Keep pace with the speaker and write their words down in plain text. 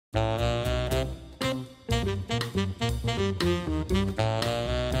Hello.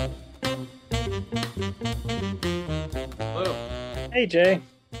 Hey Jay.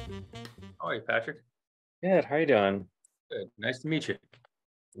 How are you, Patrick? Good. How are you doing? Good. Nice to meet you.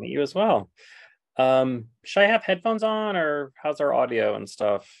 Meet you as well. Should I have headphones on or how's our audio and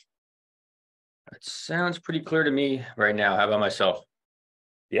stuff? It sounds pretty clear to me right now. How about myself?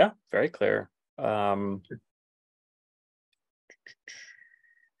 Yeah, very clear. Um,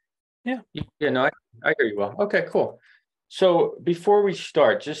 yeah. Yeah, no, I hear you well. Okay, cool. So before we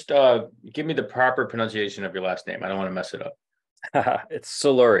start, just give me the proper pronunciation of your last name. I don't want to mess it up. It's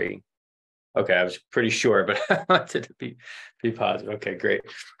Soluri. Okay, I was pretty sure, but I wanted to be positive. Okay, great.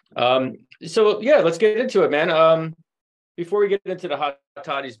 So yeah, let's get into it, man. Before we get into the Hot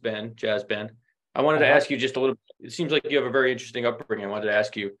Toddies band, jazz band, I wanted to ask you just a little. It seems like you have a very interesting upbringing. I wanted to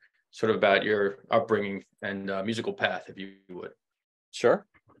ask you sort of about your upbringing and musical path, if you would. Sure.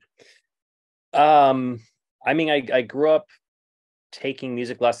 I mean, I grew up taking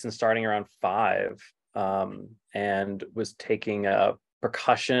music lessons starting around 5, and was taking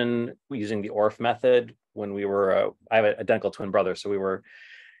percussion using the Orff method when we were. I have an identical twin brother, so we were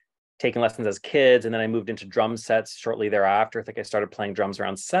taking lessons as kids, and then I moved into drum sets shortly thereafter. I think I started playing drums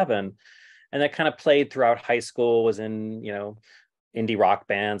around 7, and that kind of played throughout high school. Was in indie rock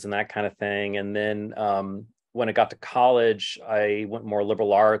bands and that kind of thing, and then when I got to college, I went more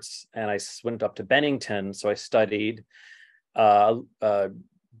liberal arts and I went up to Bennington. So I studied drumming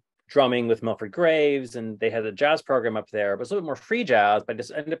with Milford Graves, and they had a jazz program up there, but it was a little bit more free jazz. But I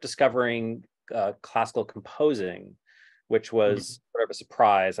just ended up discovering classical composing, which was sort of a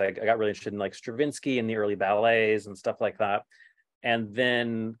surprise. I got really interested in like Stravinsky and the early ballets and stuff like that. And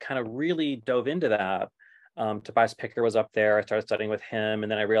then kind of really dove into that. Tobias Picker was up there. I started studying with him,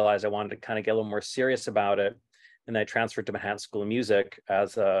 and then I realized I wanted to kind of get a little more serious about it. And then I transferred to Manhattan School of Music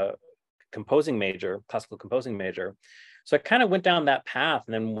as a composing major, classical composing major. So I kind of went down that path.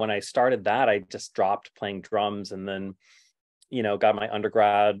 And then when I started that, I just dropped playing drums, and then, got my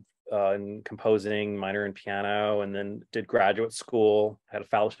undergrad in composing, minor in piano, and then did graduate school, had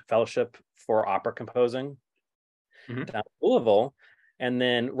a fellowship for opera composing down in Louisville. And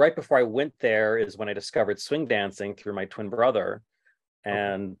then right before I went there is when I discovered swing dancing through my twin brother.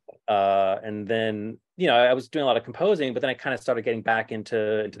 And then, I was doing a lot of composing, but then I kind of started getting back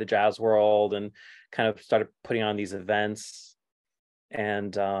into the jazz world and kind of started putting on these events.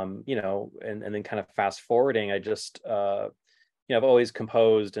 And, and then kind of fast forwarding, I just, I've always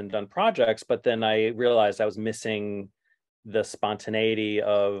composed and done projects, but then I realized I was missing the spontaneity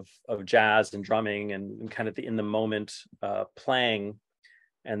of jazz and drumming and kind of the in the moment playing.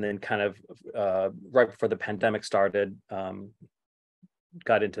 And then kind of right before the pandemic started,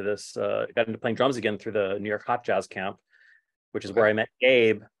 got into playing drums again through the New York Hot Jazz Camp, which is where I met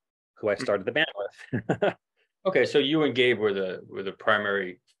Gabe, who I started the band with. Okay, so you and Gabe were the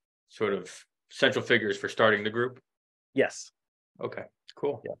primary sort of central figures for starting the group? Yes. Okay,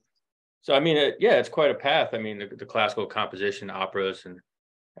 cool. Yeah. So I mean, it's quite a path. I mean, the classical composition, operas,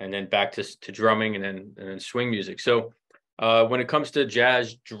 and then back to drumming, and then swing music. So when it comes to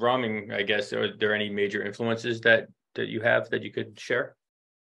jazz drumming, I guess, are there any major influences that you have that you could share?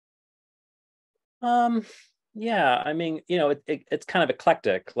 Yeah, I mean, it's kind of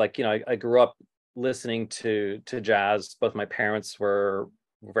eclectic. Like, I grew up listening to jazz. Both my parents were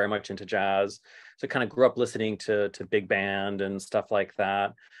very much into jazz, so I kind of grew up listening to big band and stuff like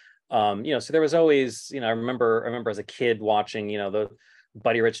that. So there was always, I remember as a kid watching, the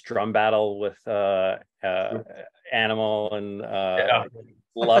Buddy Rich drum battle with Animal, and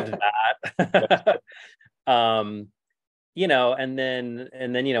loved that. And then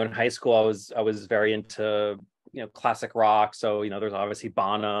in high school I was very into classic rock. So there's obviously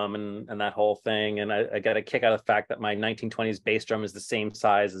Bonham and that whole thing. And I got a kick out of the fact that my 1920s bass drum is the same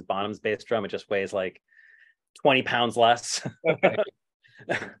size as Bonham's bass drum. It just weighs like 20 pounds less. Okay.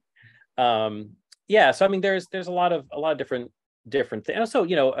 Yeah. So I mean, there's a lot of different things. And also,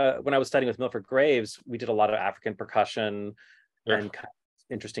 when I was studying with Milford Graves, we did a lot of African percussion and kind of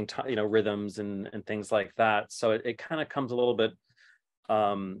interesting, rhythms and things like that. So it kind of comes a little bit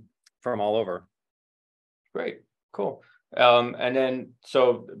from all over. Great, cool. And then,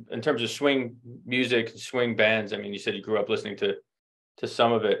 so in terms of swing music, swing bands, I mean, you said you grew up listening to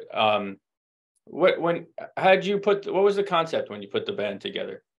some of it. What was the concept when you put the band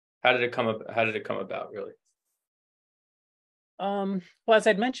together? How did it come about, really? Well, as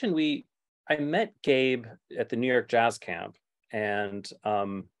I'd mentioned, I met Gabe at the New York Jazz Camp, and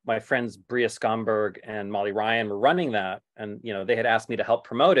my friends Bria Scomberg and Molly Ryan were running that, and they had asked me to help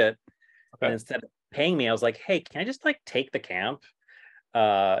promote it. Okay. And instead of paying me, I was like, hey, can I just take the camp?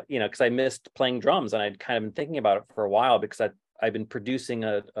 you know, because I missed playing drums, and I'd kind of been thinking about it for a while because I've been producing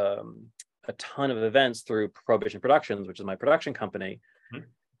a ton of events through Prohibition Productions, which is my production company. Mhm.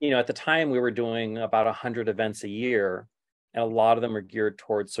 You know, at the time we were doing about 100 events a year, and a lot of them are geared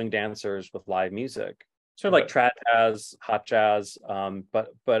towards swing dancers with live music, sort of like trad jazz, hot jazz,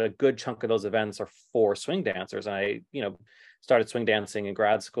 but a good chunk of those events are for swing dancers. And I, you know, started swing dancing in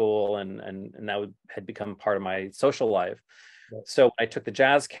grad school, and that had become part of my social life. Right. So when I took the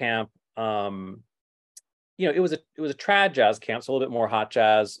jazz camp, you know, it was a trad jazz camp, so a little bit more hot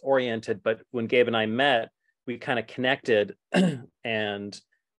jazz oriented. But when Gabe and I met, we kind of connected, and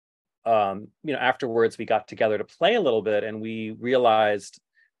you know, afterwards we got together to play a little bit, and we realized,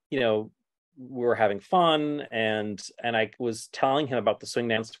 you know, we were having fun, and I was telling him about the swing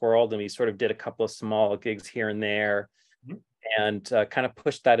dance world, and we sort of did a couple of small gigs here and there, and kind of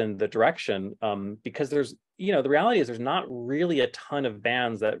pushed that in the direction, because there's, you know, the reality is there's not really a ton of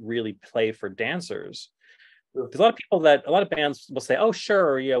bands that really play for dancers. There's a lot of people that, a lot of bands will say, oh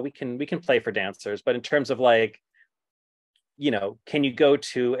sure, yeah, we can play for dancers, but in terms of like, you know, can you go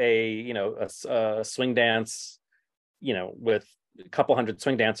to a, you know, a swing dance, you know, with a couple hundred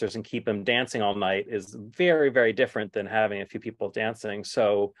swing dancers and keep them dancing all night is very, very different than having a few people dancing.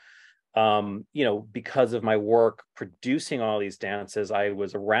 So, you know, because of my work producing all these dances, I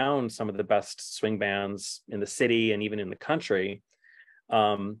was around some of the best swing bands in the city and even in the country.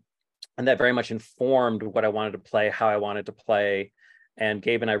 And that very much informed what I wanted to play, how I wanted to play. And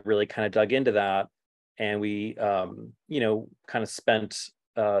Gabe and I really kind of dug into that. And we, you know, kind of spent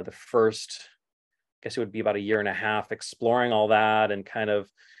the first, I guess it would be about a year and a half exploring all that and kind of,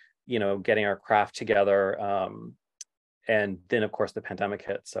 you know, getting our craft together. And then of course the pandemic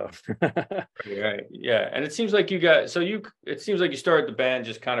hit. So right. Yeah. And it seems like you got, so you, it seems like you started the band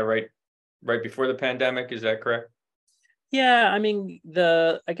just kind of right before the pandemic. Is that correct? Yeah, I mean,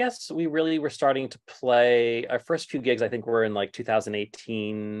 I guess we really were starting to play. Our first few gigs, I think, were in like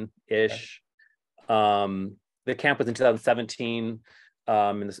 2018-ish. Okay. The camp was in 2017.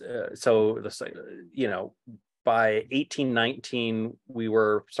 So you know, by 18-19, we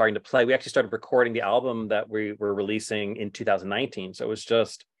were starting to play. We actually started recording the album that we were releasing in 2019. So it was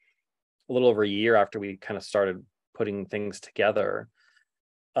just a little over a year after we kind of started putting things together.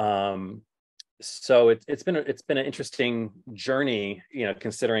 So it's been an interesting journey, you know,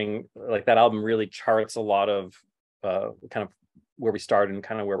 considering like that album really charts a lot of kind of where we started and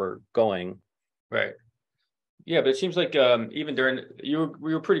kind of where we're going. Right. Yeah, but it seems like even during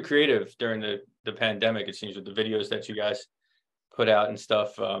we were pretty creative during the pandemic. It seems with the videos that you guys put out and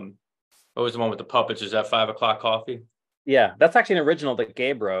stuff. What was the one with the puppets? Is that 5 o'clock coffee? Yeah, that's actually an original that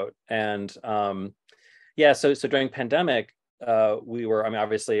Gabe wrote. And yeah, so during pandemic, we were, I mean,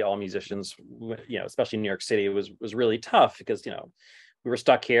 obviously all musicians, you know, especially in New York City, was really tough because, you know, we were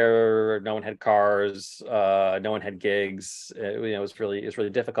stuck here. No one had cars, no one had gigs. You know, it was really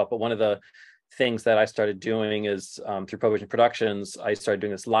difficult. But one of the things that I started doing is through Prohibition Productions, I started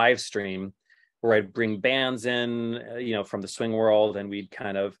doing this live stream where I'd bring bands in, you know, from the swing world, and we'd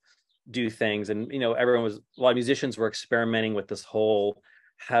kind of do things. And, you know, a lot of musicians were experimenting with this whole,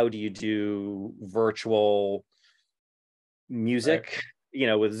 how do you do virtual music, right, you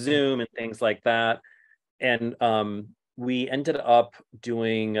know, with Zoom and things like that. And we ended up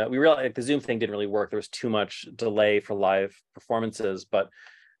doing, we realized like, the Zoom thing didn't really work. There was too much delay for live performances, but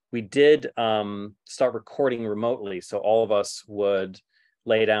we did start recording remotely. So all of us would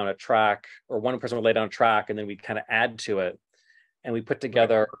lay down a track, or one person would lay down a track, and then we'd kind of add to it. And we put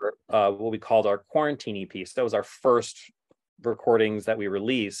together what we called our quarantine EP. So that was our first recordings that we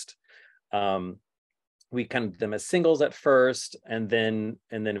released. We kind of did them as singles at first, and then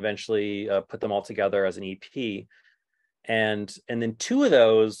eventually put them all together as an EP. And then 2 of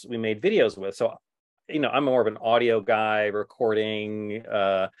those we made videos with. So, you know, I'm more of an audio guy, recording,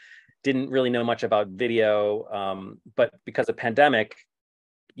 didn't really know much about video, but because of pandemic,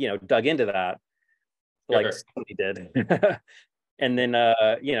 you know, dug into that like somebody did. And then,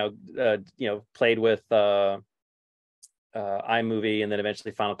 you know, played with iMovie, and then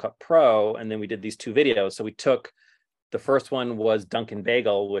eventually Final Cut Pro, and then we did these 2 videos. So we took, the first one was Dunkin'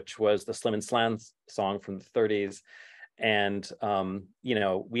 Bagel, which was the Slim and Slam song from the 30s, and you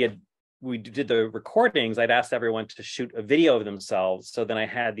know, we did the recordings. I'd asked everyone to shoot a video of themselves, so then I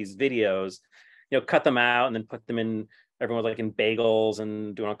had these videos, you know, cut them out and then put them in, everyone was like in bagels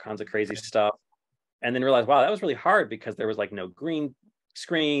and doing all kinds of crazy stuff, and then realized, wow, that was really hard because there was like no green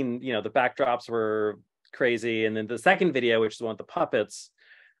screen, you know, the backdrops were crazy. And then the second video, which is the one with the puppets,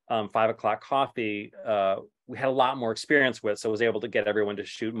 5 o'clock coffee, we had a lot more experience with, so I was able to get everyone to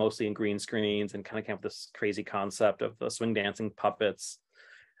shoot mostly in green screens and kind of came up with this crazy concept of the swing dancing puppets,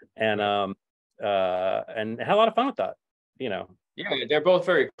 and had a lot of fun with that, you know. Yeah, they're both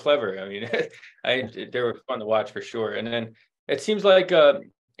very clever. I mean, they were fun to watch for sure. And then it seems like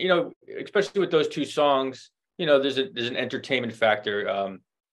you know, especially with those two songs, you know, there's an entertainment factor.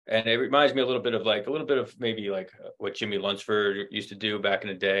 And it reminds me a little bit of maybe like what Jimmy Lunceford used to do back in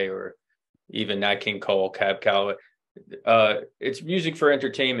the day, or even Nat King Cole, Cab Calloway. It's music for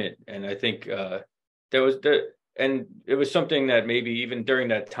entertainment, and I think and it was something that maybe even during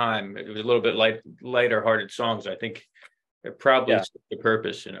that time it was a little bit lighter hearted songs. I think it probably served the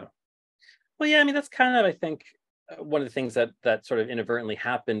purpose, you know. Well, yeah, I mean, that's kind of, I think, one of the things that sort of inadvertently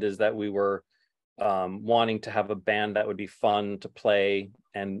happened is that we were wanting to have a band that would be fun to play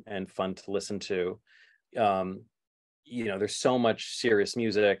and fun to listen to. You know, there's so much serious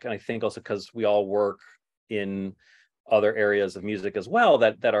music, and I think also because we all work in other areas of music as well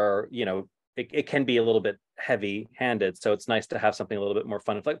that are, you know, it can be a little bit heavy-handed, so it's nice to have something a little bit more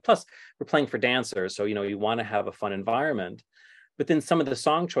fun. Plus, we're playing for dancers, so, you know, you want to have a fun environment. But then some of the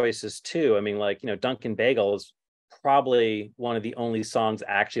song choices too, I mean, like, you know, Dunkin' Bagel is probably one of the only songs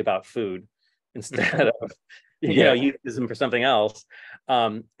actually about food instead of, you know, use them for something else.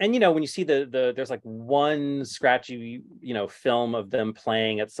 And, you know, when you see there's like one scratchy, you know, film of them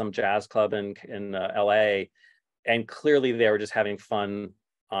playing at some jazz club in LA, and clearly they were just having fun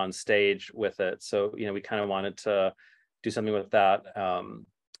on stage with it. So, you know, we kind of wanted to do something with that.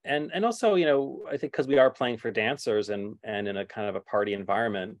 And also, you know, I think because we are playing for dancers and in a kind of a party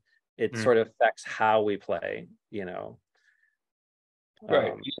environment, it sort of affects how we play, you know.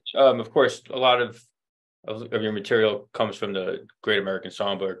 Right. Of course, a lot of your material comes from the Great American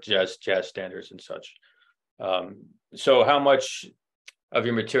Songbook, jazz standards and such. So how much of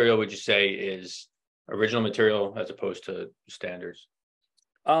your material would you say is original material as opposed to standards?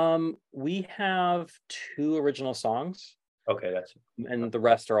 We have 2 original songs. Okay, and the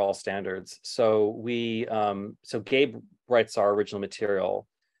rest are all standards. So we so Gabe writes our original material,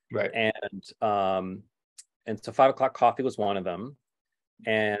 right? And so 5 O'Clock Coffee was one of them,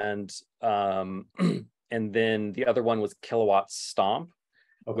 and and then the other one was Kilowatts Stomp,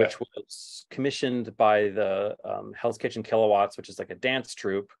 which was commissioned by the Hell's Kitchen Kilowatts, which is like a dance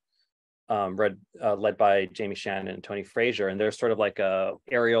troupe led by Jamie Shannon and Tony Frazier, and they're sort of like a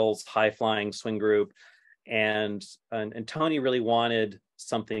aerials high flying swing group. And Tony really wanted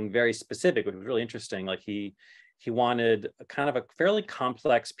something very specific, which was really interesting. Like he wanted a kind of a fairly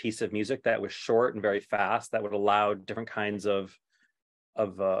complex piece of music that was short and very fast, that would allow different kinds of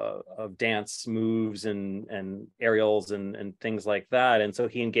dance moves and aerials and things like that. And so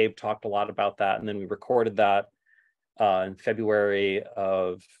he and Gabe talked a lot about that, and then we recorded that in February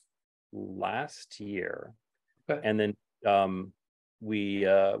of last year. Okay. And then we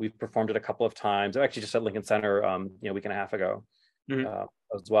performed it a couple of times, actually just at Lincoln Center, you know, a week and a half ago,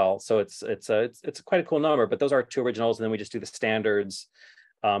 as well. So it's quite a cool number. But those are 2 originals, and then we just do the standards,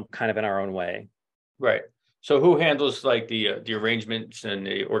 kind of in our own way. Right. So who handles like the arrangements and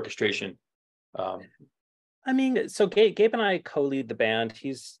the orchestration? I mean, so Gabe and I co-lead the band.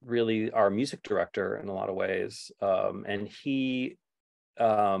 He's really our music director in a lot of ways, and he.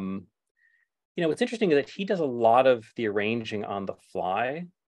 You know, what's interesting is that he does a lot of the arranging on the fly.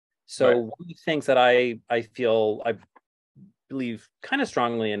 So one of the things that I believe kind of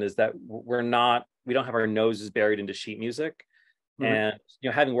strongly in is that we don't have our noses buried into sheet music. And, you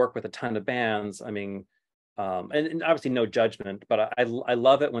know, having worked with a ton of bands, I mean, and obviously no judgment, but I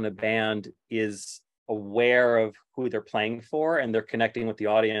love it when a band is aware of who they're playing for, and they're connecting with the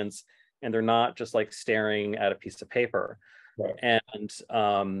audience, and they're not just like staring at a piece of paper. Right.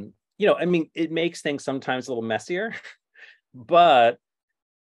 And, you know, I mean, it makes things sometimes a little messier, but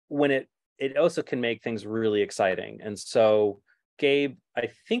when it also can make things really exciting. And so Gabe, I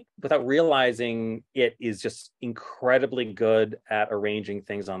think without realizing it, is just incredibly good at arranging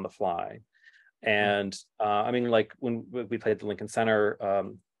things on the fly. And I mean, like when we played the Lincoln Center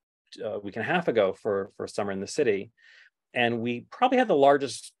a week and a half ago for Summer in the City, and we probably had the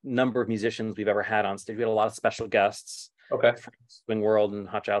largest number of musicians we've ever had on stage. We had a lot of special guests. Okay. From Swing World and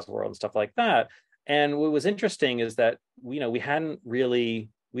Hot Jazz World and stuff like that. And what was interesting is that we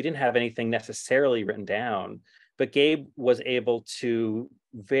didn't have anything necessarily written down, but Gabe was able to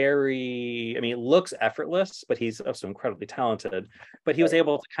it looks effortless, but he's also incredibly talented, but he was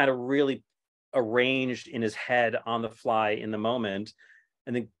able to kind of really arrange in his head on the fly in the moment.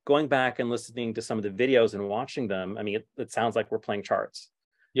 And then going back and listening to some of the videos and watching them, I mean, it sounds like we're playing charts.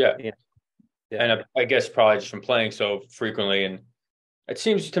 Yeah. You know? Yeah. And I guess probably just from playing so frequently, and it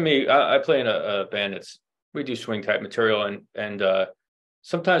seems to me, I play in a band that's we do swing type material, and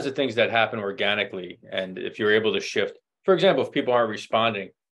sometimes the things that happen organically, and if you're able to shift, for example, if people aren't responding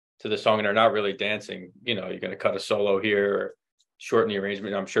to the song and they're not really dancing, you know, you're going to cut a solo here or shorten the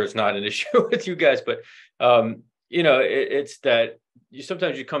arrangement. I'm sure it's not an issue with you guys, but you know, it's that you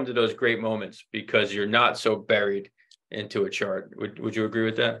sometimes you come to those great moments because you're not so buried into a chart. Would you agree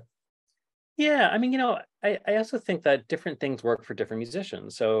with that? Yeah, I mean, you know, I also think that different things work for different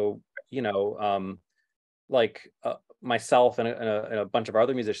musicians. So, you know, like myself and a bunch of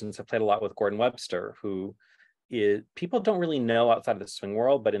other musicians have played a lot with Gordon Webster, who is, people don't really know outside of the swing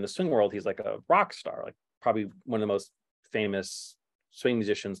world, but in the swing world, he's like a rock star, like probably one of the most famous swing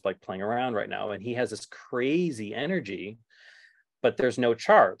musicians like playing around right now. And he has this crazy energy, but there's no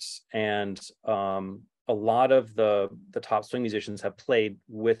charts. And a lot of the top swing musicians have played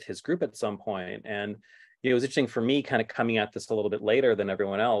with his group at some point. And you know, it was interesting for me kind of coming at this a little bit later than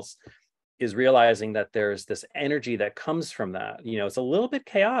everyone else, is realizing that there's this energy that comes from that. You know, it's a little bit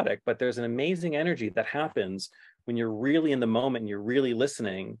chaotic, but there's an amazing energy that happens when you're really in the moment and you're really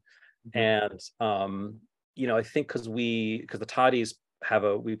listening. And you know, I think because the Toddies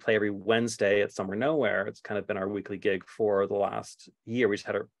we play every Wednesday at Somewhere Nowhere. It's kind of been our weekly gig for the last year. We just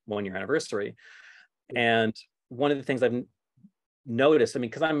had our 1-year anniversary. And one of the things I've noticed, I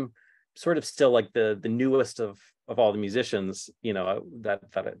mean, because I'm sort of still like the newest of all the musicians, you know, that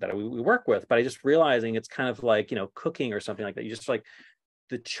we work with, but I just realizing it's kind of like, you know, cooking or something like that. You just like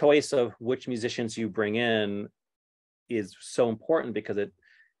the choice of which musicians you bring in is so important because it,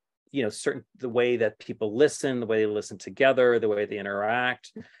 you know, the way that people listen, the way they listen together, the way they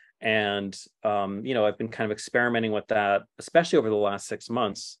interact. And, you know, I've been kind of experimenting with that, especially over the last 6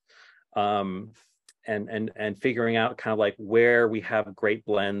 months. And figuring out kind of like where we have great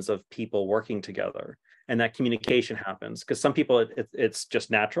blends of people working together and that communication happens, because some people it's just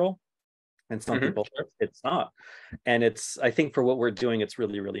natural and some people it's not. And I think for what we're doing, it's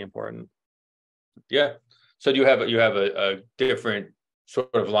really, really important. Yeah. So do you have a different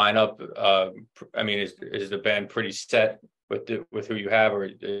sort of lineup? I mean, is the band pretty set with who you have, or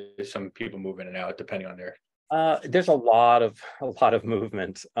is some people moving in and out depending on their? There's a lot of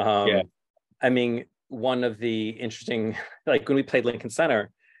movement. Yeah. I mean, one of the interesting, like when we played Lincoln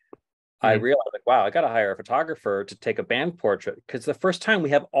Center, I realized like, wow, I got to hire a photographer to take a band portrait, because the first time we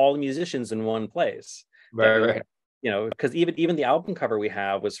have all the musicians in one place. Right. You know, because even the album cover we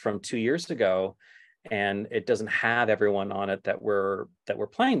have was from 2 years ago, and it doesn't have everyone on it that we're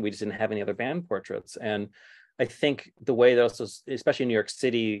playing. We just didn't have any other band portraits. And I think the way that also, especially in New York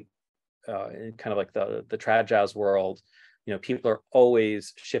City, in kind of like the trad jazz world, you know, people are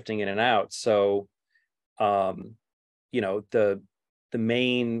always shifting in and out. So, you know, the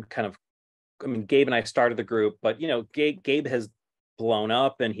main kind of, I mean, Gabe and I started the group, but, you know, Gabe has blown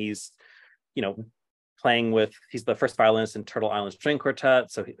up, and he's, you know, he's the first violinist in Turtle Island String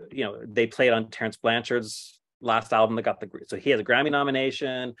Quartet. So, you know, they played on Terrence Blanchard's last album that got so he has a Grammy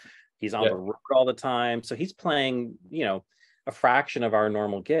nomination. He's on the road all the time. So he's playing, you know, a fraction of our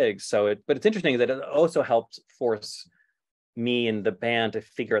normal gigs. So but it's interesting that it also helped force me and the band to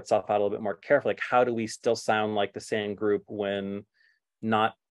figure itself out a little bit more carefully. Like, how do we still sound like the same group when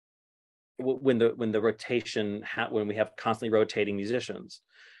the rotation, when we have constantly rotating musicians?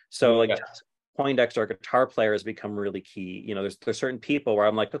 So like Poindexter, our guitar player, has become really key. You know, there's certain people where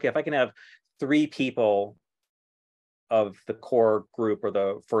I'm like, okay, if I can have 3 people of the core group or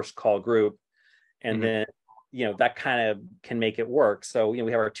the first call group, and then, you know, that kind of can make it work. So, you know,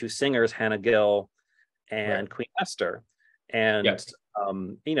 we have our 2 singers, HANNAH GILL and QUEEN ESTHER. And,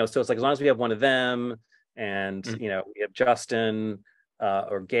 you know, so it's like, as long as we have one of them, and, you know, we have Justin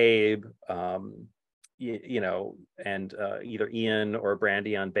or Gabe, you know, and either Ian or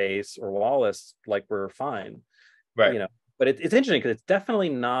Brandy on bass or Wallace, like, we're fine. Right. You know, but it's interesting because it's definitely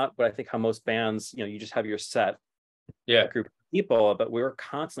not what I think how most bands, you know, you just have your set group of people, but we were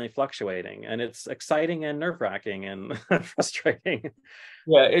constantly fluctuating, and it's exciting and nerve-wracking and frustrating.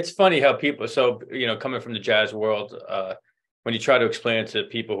 Yeah, it's funny how people, so, you know, coming from the jazz world, when you try to explain it to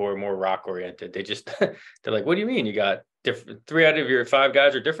people who are more rock oriented, they just they're like, what do you mean you got different 3 out of your 5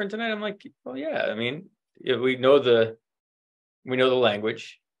 guys are different tonight? I'm like, well, yeah, I mean, we know the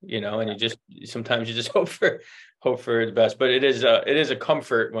language, you know, and you just sometimes you just hope for the best. But it is a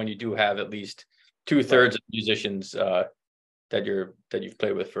comfort when you do have at least 2/3 of musicians that you've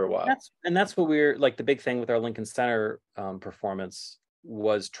played with for a while. That's what we're like. The big thing with our Lincoln Center performance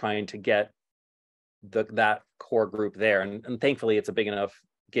was trying to get that core group there, and thankfully it's a big enough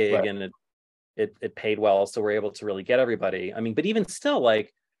gig, and it paid well, so we're able to really get everybody. I mean, but even still,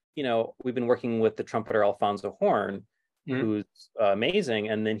 like, you know, we've been working with the trumpeter Alfonso Horn, Mhm. who's amazing,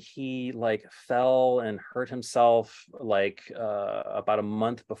 and then he like fell and hurt himself like about a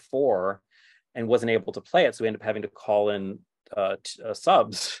month before and wasn't able to play it, so we ended up having to call in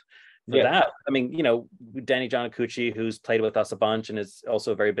subs for Yeah. that. I mean, Danny Giannacucci, who's played with us a bunch and is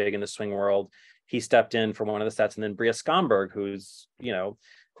also very big in the swing world, he stepped in for one of the sets, and then Bria Skomberg, who's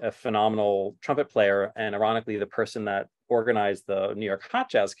a phenomenal trumpet player, and ironically the person that organized the New York Hot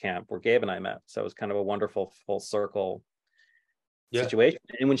Jazz Camp where Gabe and I met. So it was kind of a wonderful full circle Yeah. situation.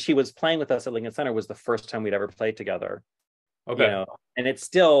 And when she was playing with us at Lincoln Center was the first time we'd ever played together. Okay. And it's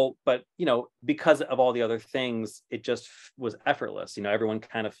still, but because of all the other things, it just was effortless. Everyone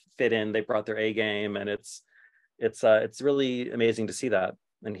kind of fit in, they brought their A game, and it's really amazing to see that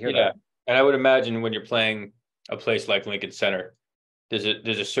and hear that. And I would imagine when you're playing a place like Lincoln Center, there's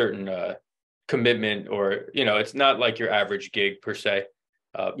a certain commitment, or it's not like your average gig per se.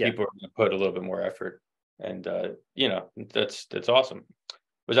 People are going to put a little bit more effort, and that's awesome.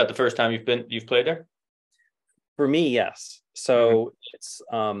 Was that the first time you've played there? For me, yes. So it's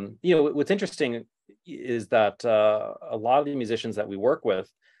what's interesting is that a lot of the musicians that we work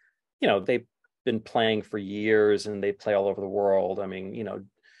with, they've been playing for years and they play all over the world. I mean,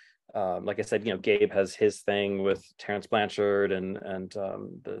 like I said, Gabe has his thing with Terrence Blanchard and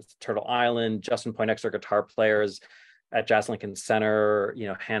the Turtle Island. Justin Poindexter, guitar players at Jazz Lincoln Center.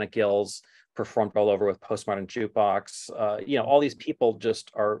 Hannah Gill's performed all over with Postmodern Jukebox. All these people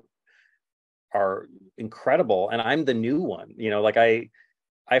just are incredible, and I'm the new one. Like I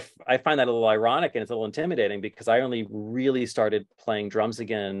find that a little ironic, and it's a little intimidating because I only really started playing drums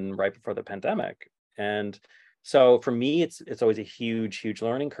again right before the pandemic, and so for me it's always a huge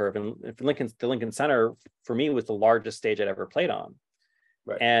learning curve. And the Lincoln Center for me was the largest stage I'd ever played on,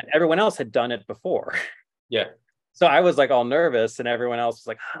 right? And everyone else had done it before. Yeah. So I was like all nervous, and everyone else was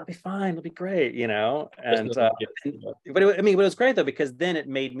like, "I'll be fine, it'll be great," And but it was great though, because then it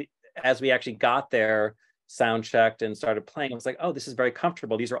made me, as we actually got there, sound checked and started playing, I was like, oh, this is very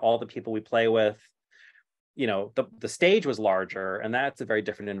comfortable. These are all the people we play with. The stage was larger, and that's a very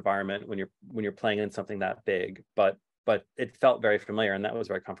different environment when you're playing in something that big. But it felt very familiar, and that was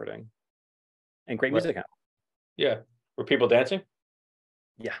very comforting. And great music. Yeah. Were people dancing?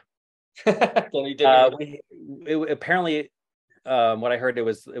 Yeah. Apparently, what I heard, it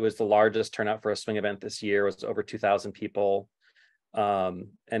was the largest turnout for a swing event this year. It was over 2,000 people. And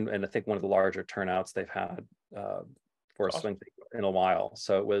I think one of the larger turnouts they've had for a swing in a while.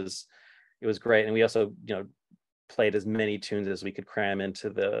 So it was great, and we also played as many tunes as we could cram into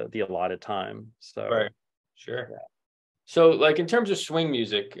the allotted time. So right, sure. Yeah. So like in terms of swing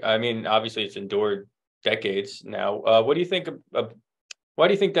music, I mean, obviously it's endured decades now. What do you think why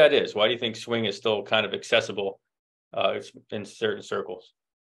do you think that is? Why do you think swing is still kind of accessible in certain circles?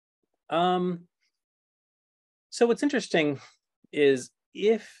 So what's interesting is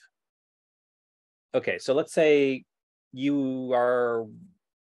so let's say you are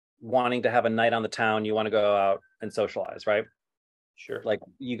wanting to have a night on the town, you want to go out and socialize, right? Sure. Like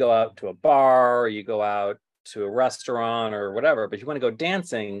you go out to a bar, or you go out to a restaurant or whatever, but you want to go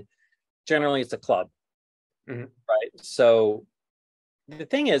dancing, generally it's a club, right? So the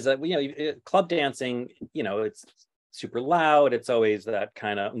thing is that club dancing, it's super loud, it's always that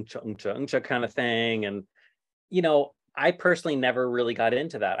kind of uncha kind of thing, and I personally never really got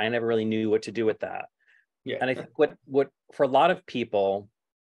into that. I never really knew what to do with that. Yeah. And I think what for a lot of people,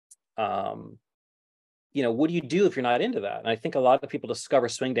 what do you do if you're not into that? And I think a lot of people discover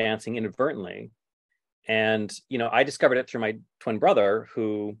swing dancing inadvertently. And, I discovered it through my twin brother,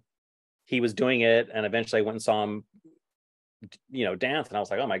 who he was doing it, and eventually I went and saw him, dance. And I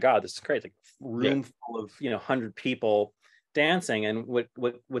was like, oh my God, this is crazy. Like room full of, 100 people dancing. And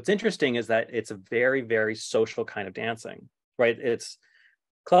what's interesting is that it's a very, very social kind of dancing, right? It's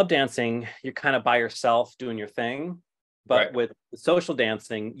club dancing, you're kind of by yourself doing your thing, but with social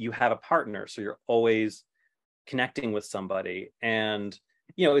dancing, you have a partner, so you're always connecting with somebody. And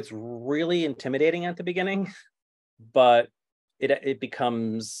it's really intimidating at the beginning, but it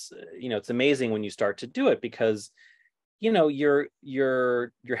becomes, it's amazing when you start to do it, because you're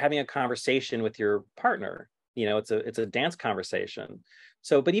having a conversation with your partner. It's a dance conversation.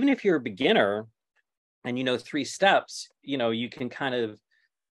 So, but even if you're a beginner and 3 steps, you can kind of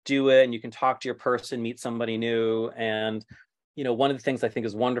do it, and you can talk to your person, meet somebody new. And one of the things I think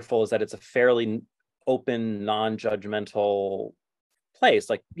is wonderful is that it's a fairly open, non-judgmental place.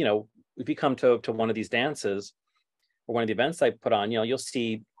 Like, if you come to one of these dances or one of the events I put on, you'll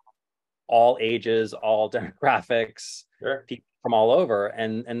see all ages, all demographics, people from all over,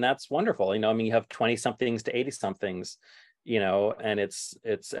 and that's wonderful. You have 20 somethings to 80 somethings, and it's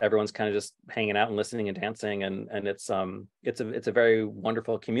everyone's kind of just hanging out and listening and dancing, and it's a very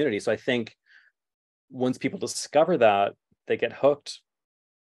wonderful community. So I think once people discover that, they get hooked,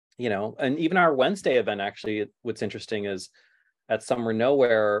 and even our Wednesday event, actually, what's interesting is at Somewhere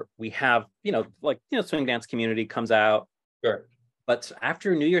Nowhere, we have, swing dance community comes out. Sure. But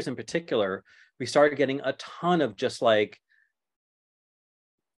after New Year's in particular, we started getting a ton of just like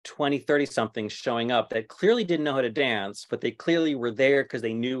 20, 30 somethings showing up that clearly didn't know how to dance, but they clearly were there because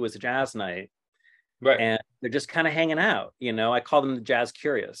they knew it was a jazz night. Right. And they're just kind of hanging out, I call them the jazz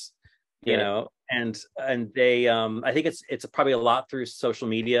curious, and they, I think it's probably a lot through social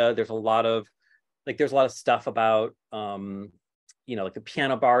media. There's a lot of stuff about, like the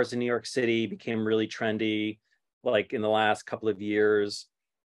piano bars in New York City became really trendy, like in the last couple of years.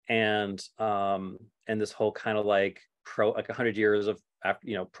 And this whole kind of like 100 years of,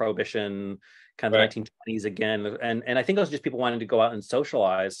 Prohibition, kind of the 1920s again. And I think it was just people wanting to go out and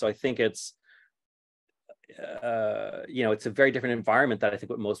socialize. So I think it's, it's a very different environment that I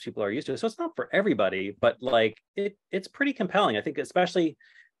think what most people are used to. So it's not for everybody, but like it's pretty compelling. I think especially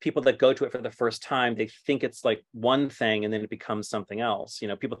people that go to it for the first time, they think it's like one thing and then it becomes something else.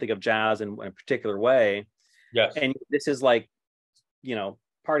 People think of jazz in a particular way. Yes. And this is like,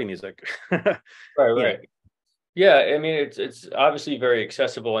 party music. Right. Yeah, I mean, it's obviously very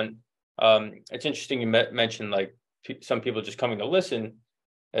accessible, and it's interesting you mentioned like some people just coming to listen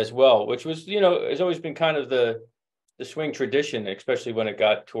as well, which was, has always been kind of the swing tradition, especially when it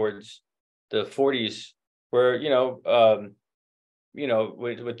got towards the 40s, where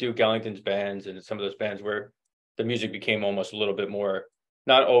with Duke Ellington's bands and some of those bands where the music became almost a little bit more,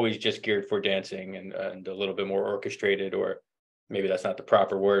 not always just geared for dancing and a little bit more orchestrated, or maybe that's not the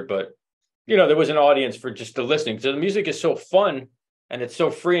proper word, but there was an audience for just the listening. So the music is so fun and it's so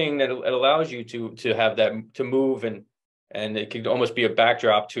freeing that it allows you to have that, to move, and it could almost be a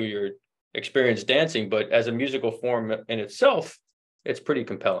backdrop to your experience dancing. But as a musical form in itself, it's pretty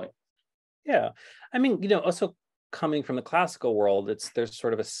compelling. Yeah. I mean, also coming from the classical world, there's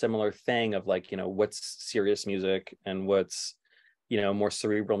sort of a similar thing of like, what's serious music and what's, more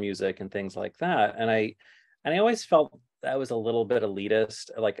cerebral music and things like that. And I always felt that was a little bit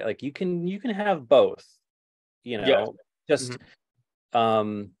elitist. Like you can have both, Yeah. just,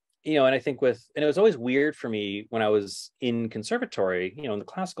 and I think and it was always weird for me when I was in conservatory, in the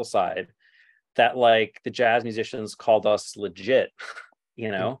classical side, that like the jazz musicians called us legit,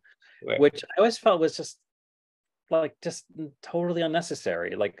 Right. which I always felt was just totally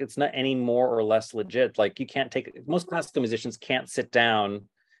unnecessary. Like it's not any more or less legit. Like you can't most classical musicians can't sit down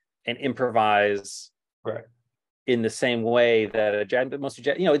and improvise. Right. In the same way that a jazz,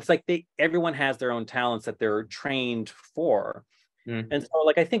 it's like everyone has their own talents that they're trained for. And so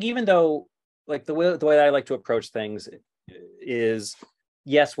like I think even though like the way that I like to approach things is,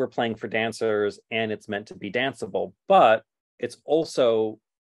 yes, we're playing for dancers and it's meant to be danceable, but it's also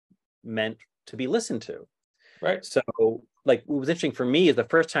meant to be listened to. Right. So like what was interesting for me is the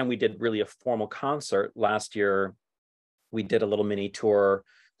first time we did really a formal concert last year, we did a little mini tour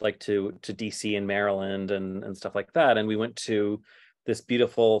like to DC and Maryland and stuff like that. And we went to this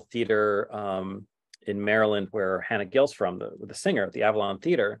beautiful theater in Maryland where Hannah Gill's from, the singer at the Avalon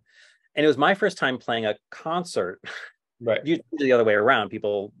Theater. And it was my first time playing a concert. Right. Usually the other way around.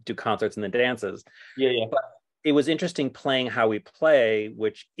 People do concerts and then dances. Yeah. But it was interesting playing how we play,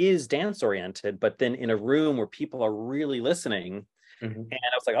 which is dance oriented, but then in a room where people are really listening. And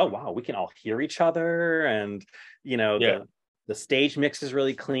I was like, oh, wow, we can all hear each other. And, the stage mix is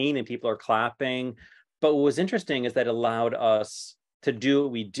really clean and people are clapping. But what was interesting is that it allowed us to do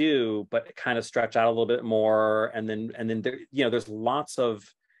what we do, but kind of stretch out a little bit more. And then there, there's lots of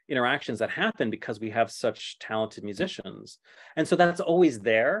interactions that happen because we have such talented musicians. And so that's always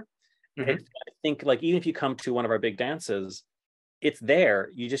there. I think like, even if you come to one of our big dances, it's there.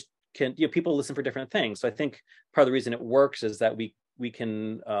 You just can, people listen for different things. So I think part of the reason it works is that we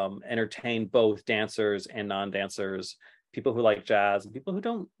can entertain both dancers and non-dancers, people who like jazz and people who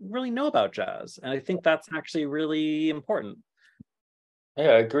don't really know about jazz. And I think that's actually really important. Yeah,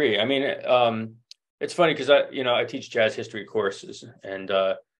 I agree. I mean, it's funny because I teach jazz history courses, and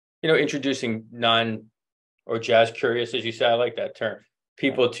introducing or jazz curious, as you say, I like that term,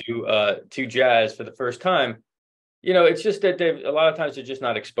 people to jazz for the first time. It's just that a lot of times they're just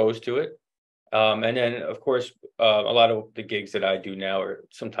not exposed to it. And then of course, a lot of the gigs that I do now are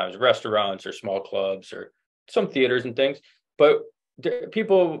sometimes restaurants or small clubs or some theaters and things, but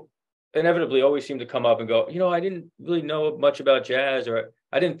people inevitably always seem to come up and go, I didn't really know much about jazz, or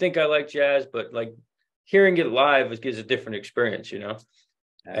I didn't think I liked jazz, but like hearing it live gives a different experience,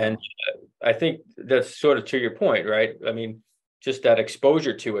 And I think that's sort of to your point, right? I mean, just that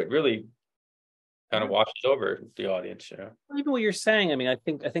exposure to it really kind of washes over the audience, you know. Even what you're saying, I mean, I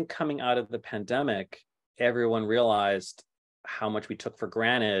think coming out of the pandemic, everyone realized how much we took for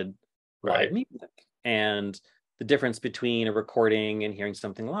granted live music and the difference between a recording and hearing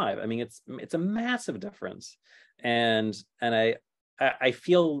something live. I mean, it's a massive difference. And I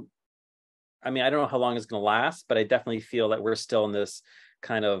feel, I mean, I don't know how long it's going to last, but I definitely feel that we're still in this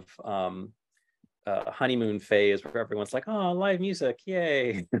kind of honeymoon phase where everyone's like, oh, live music,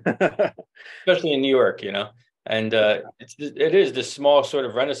 yay. Especially in New York, you know. And it is this small sort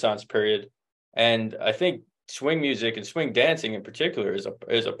of renaissance period. And I think swing music and swing dancing in particular is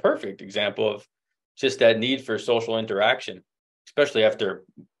a perfect example of just that need for social interaction, especially after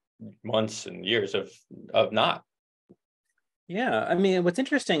months and years of not. Yeah, I mean, what's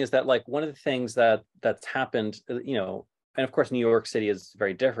interesting is that like one of the things that's happened, you know, and of course New York City is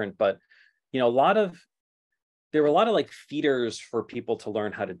very different, but you know, there were a lot of like feeders for people to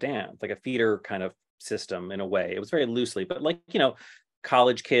learn how to dance, like a feeder kind of system in a way. It was very loosely, but like, you know,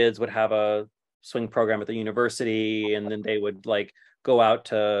 college kids would have a swing program at the university, and then they would like go out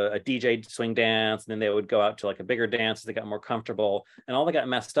to a DJ swing dance, and then they would go out to like a bigger dance as they got more comfortable, and all that got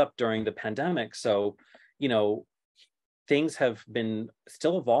messed up during the pandemic. So, you know, things have been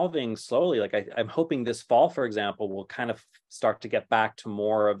still evolving slowly. Like I'm hoping this fall, for example, will kind of start to get back to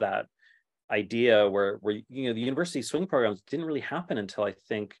more of that idea where you know, the university swing programs didn't really happen until I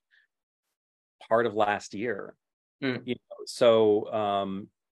think part of last year. You know, so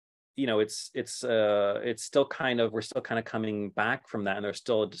you know, it's still kind of, we're still kind of coming back from that, and there's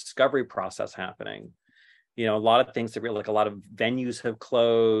still a discovery process happening. You know, a lot of things that really, like a lot of venues have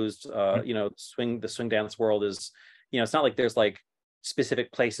closed. You know, the swing dance world is, you know, it's not like there's like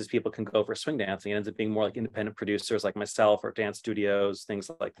specific places people can go for swing dancing. It ends up being more like independent producers like myself, or dance studios, things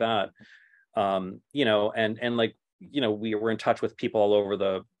like that. You know, and like, you know, we were in touch with people all over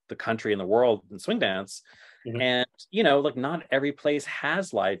the country and the world in swing dance. And, you know, like not every place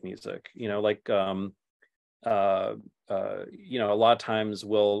has live music, you know, like, you know, a lot of times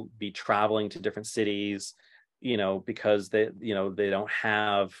we'll be traveling to different cities, you know, because they, you know, they don't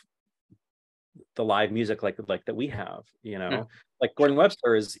have the live music like that we have, you know. Like Gordon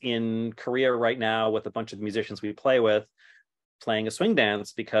Webster is in Korea right now with a bunch of musicians we play with, playing a swing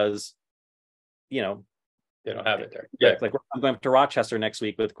dance because, you know, they don't have it there. Yeah, like I'm going to Rochester next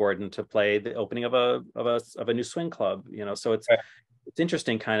week with Gordon to play the opening of a new swing club, you know. So it's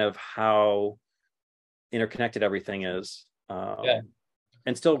interesting kind of how interconnected everything is, and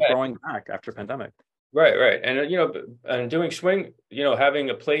still growing back after pandemic. Right. And you know, and doing swing, you know,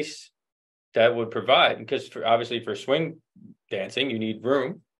 having a place that would provide, because obviously for swing dancing you need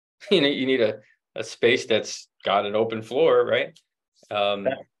room. You know, you need a space that's got an open floor, right?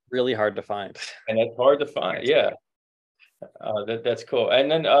 That's really hard to find. And that's hard to find. Yeah. That's cool. And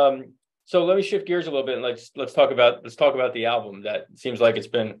then so let me shift gears a little bit, and let's talk about the album that seems like it's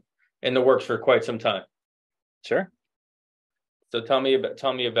been in the works for quite some time. Sure. So tell me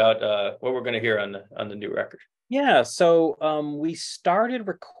about what we're going to hear on the new record. Yeah, so we started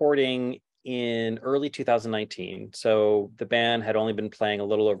recording in early 2019. So the band had only been playing a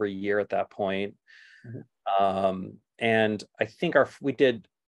little over a year at that point. And I think we did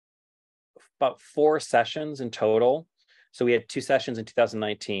about 4 sessions in total. So we had 2 sessions in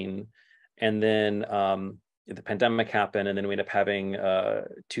 2019, and then the pandemic happened, and then we ended up having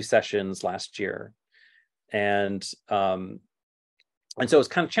 2 sessions last year. And so it was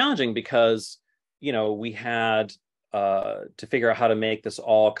kind of challenging because, you know, we had to figure out how to make this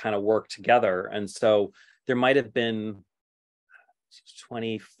all kind of work together. And so there might have been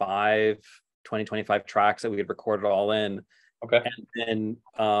 25 tracks that we had recorded all in. Okay. And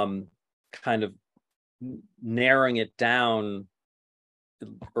then kind of narrowing it down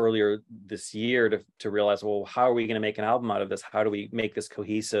earlier this year to realize, well, how are we going to make an album out of this? How do we make this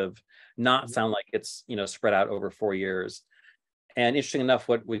cohesive, not sound like it's, you know, spread out over 4 years? And interesting enough,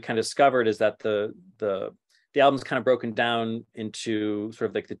 what we kind of discovered is that the album's kind of broken down into sort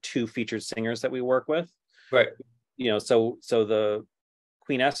of like the 2 featured singers that we work with. Right. You know, so the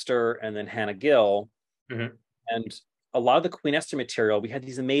Queen Esther and then Hannah Gill. And a lot of the Queen Esther material, we had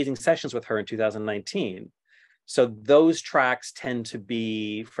these amazing sessions with her in 2019. So those tracks tend to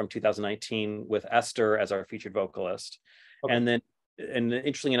be from 2019 with Esther as our featured vocalist. Okay. And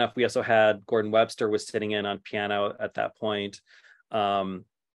interestingly enough, we also had Gordon Webster was sitting in on piano at that point. And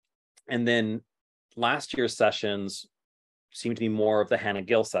then last year's sessions seemed to be more of the Hannah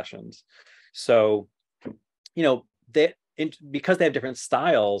Gill sessions. So, you know, because they have different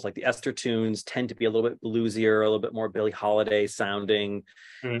styles, like the Esther tunes tend to be a little bit bluesier, a little bit more Billie Holiday sounding.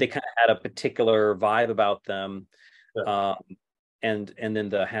 They kind of had a particular vibe about them. And then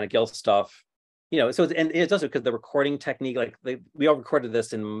the Hannah Gill stuff, so it's also because the recording technique, like we all recorded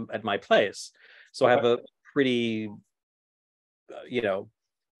this at my place. So I have a pretty,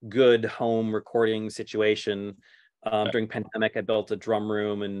 good home recording situation. During pandemic, I built a drum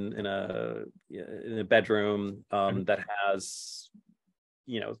room in a bedroom that has,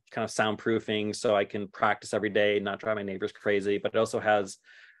 kind of soundproofing, so I can practice every day, not drive my neighbors crazy. But it also has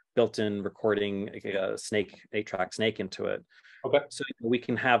built-in recording, like a 8-track snake into it. Okay. So we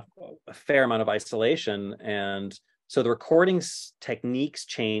can have a fair amount of isolation. And so the recording techniques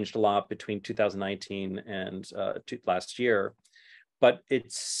changed a lot between 2019 and last year, but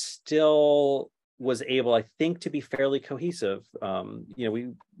it still was able, I think, to be fairly cohesive.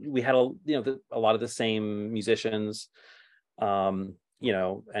 We had a lot of the same musicians, and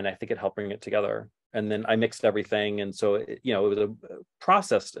I think it helped bring it together. And then I mixed everything, and so it was a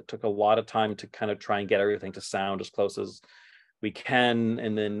process that took a lot of time to kind of try and get everything to sound as close as we can.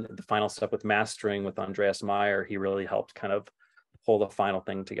 And then the final step with mastering with Andreas Meyer, he really helped kind of pull the final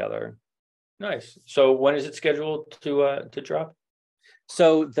thing together. Nice. So when is it scheduled to drop?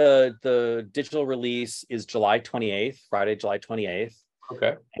 So the digital release is July 28th, Friday, July 28th.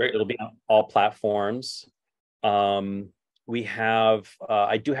 Okay, great. It'll be on all platforms. We have,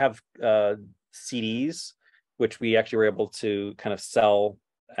 I do have CDs, which we actually were able to kind of sell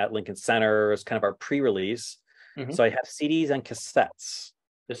at Lincoln Center as kind of our pre-release. So I have CDs and cassettes.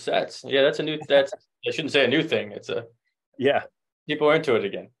 Cassettes, yeah, I shouldn't say a new thing. It's people are into it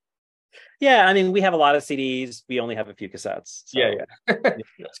again. Yeah, I mean, we have a lot of CDs. We only have a few cassettes. So. Yeah.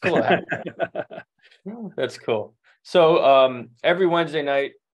 That's cool. That's cool. So every Wednesday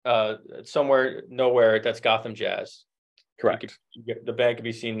night, somewhere, nowhere, that's Gotham Jazz. Correct. The band can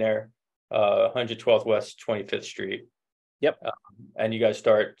be seen there, 112th West 25th Street. Yep. And you guys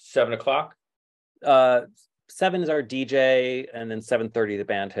start 7 o'clock? 7 is our DJ, and then 7:30 the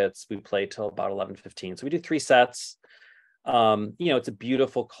band hits. We play till about 11:15. So we do 3 sets. It's a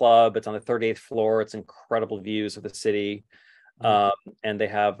beautiful club. It's on the 38th floor. It's incredible views of the city. And they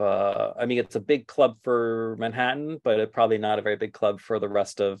have it's a big club for Manhattan, but it's probably not a very big club for the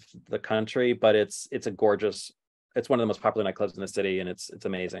rest of the country. But it's one of the most popular nightclubs in the city, and it's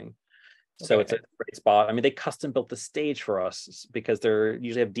amazing. So it's a great spot. I mean, they custom built the stage for us because they're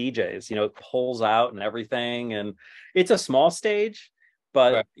usually have DJs, it pulls out and everything. And it's a small stage,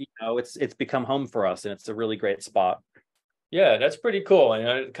 but it's become home for us, and it's a really great spot. Yeah, that's pretty cool. And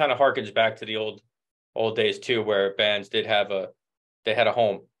it kind of harkens back to the old days too, where bands had a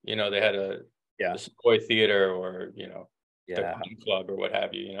home, they had a Savoy Theater or, the club or what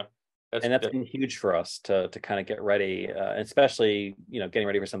have you, That's been huge for us to kind of get ready, especially, getting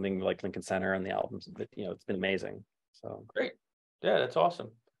ready for something like Lincoln Center and the albums. But, it's been amazing. So great. Yeah, that's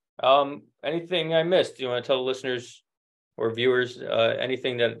awesome. Anything I missed? Do you want to tell the listeners or viewers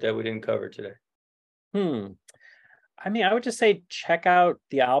anything that we didn't cover today? I mean, I would just say check out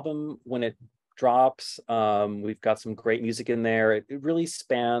the album when it drops. We've got some great music in there. It really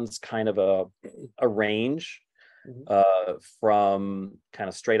spans kind of a range. From kind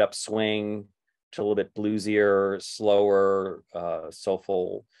of straight up swing to a little bit bluesier, slower,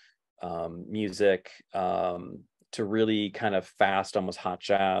 soulful music, to really kind of fast, almost hot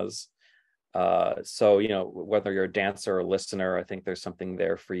jazz. So, whether you're a dancer or a listener, I think there's something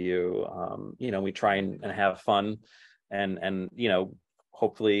there for you. We try and have fun, and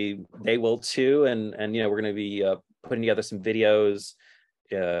hopefully they will too. And we're going to be putting together some videos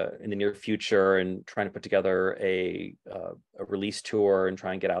in the near future, and trying to put together a release tour and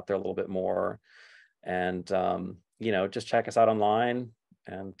try and get out there a little bit more. And just check us out online,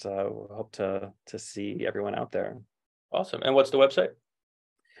 and we'll hope to see everyone out there. Awesome. And what's the website?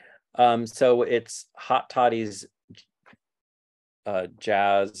 So it's Hot Toddies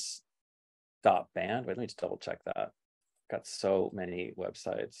Jazz .band. Wait, let me just double check that. Got so many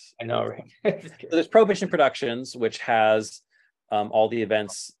websites. I know, right? So there's Prohibition Productions, which has all the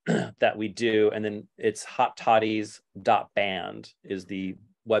events that we do, and then it's hottoddies.band is the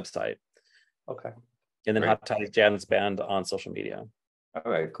website. Okay. And then Hot Toddies Jazz Band on social media.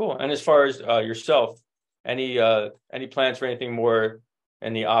 All right, cool. And as far as yourself, any plans for anything more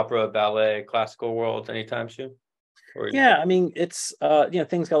in the opera, ballet, classical world anytime soon? Yeah, I mean, it's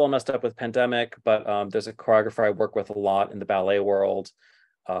things got a little messed up with pandemic, but there's a choreographer I work with a lot in the ballet world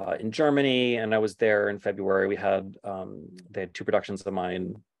in Germany, and I was there in February. They had 2 productions of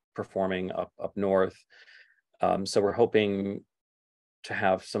mine performing up north. So we're hoping to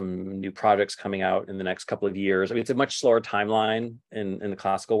have some new projects coming out in the next couple of years. I mean, it's a much slower timeline in the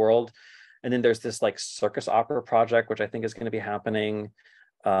classical world. And then there's this like circus opera project, which I think is going to be happening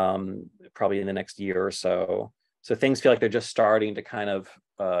probably in the next year or so. So things feel like they're just starting to kind of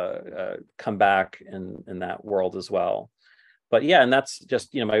come back in that world as well. But yeah, and that's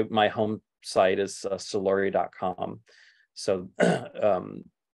just, you know, my home site is soluri.com. So,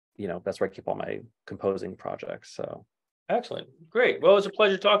 you know, that's where I keep all my composing projects. So. Excellent. Great. Well, it was a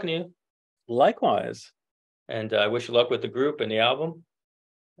pleasure talking to you. Likewise. And I wish you luck with the group and the album.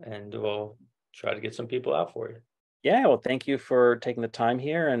 And we'll try to get some people out for you. Yeah, well, thank you for taking the time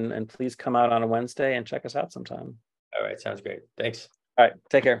here, and please come out on a Wednesday and check us out sometime. All right, sounds great. Thanks. All right,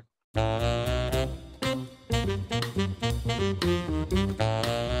 take care.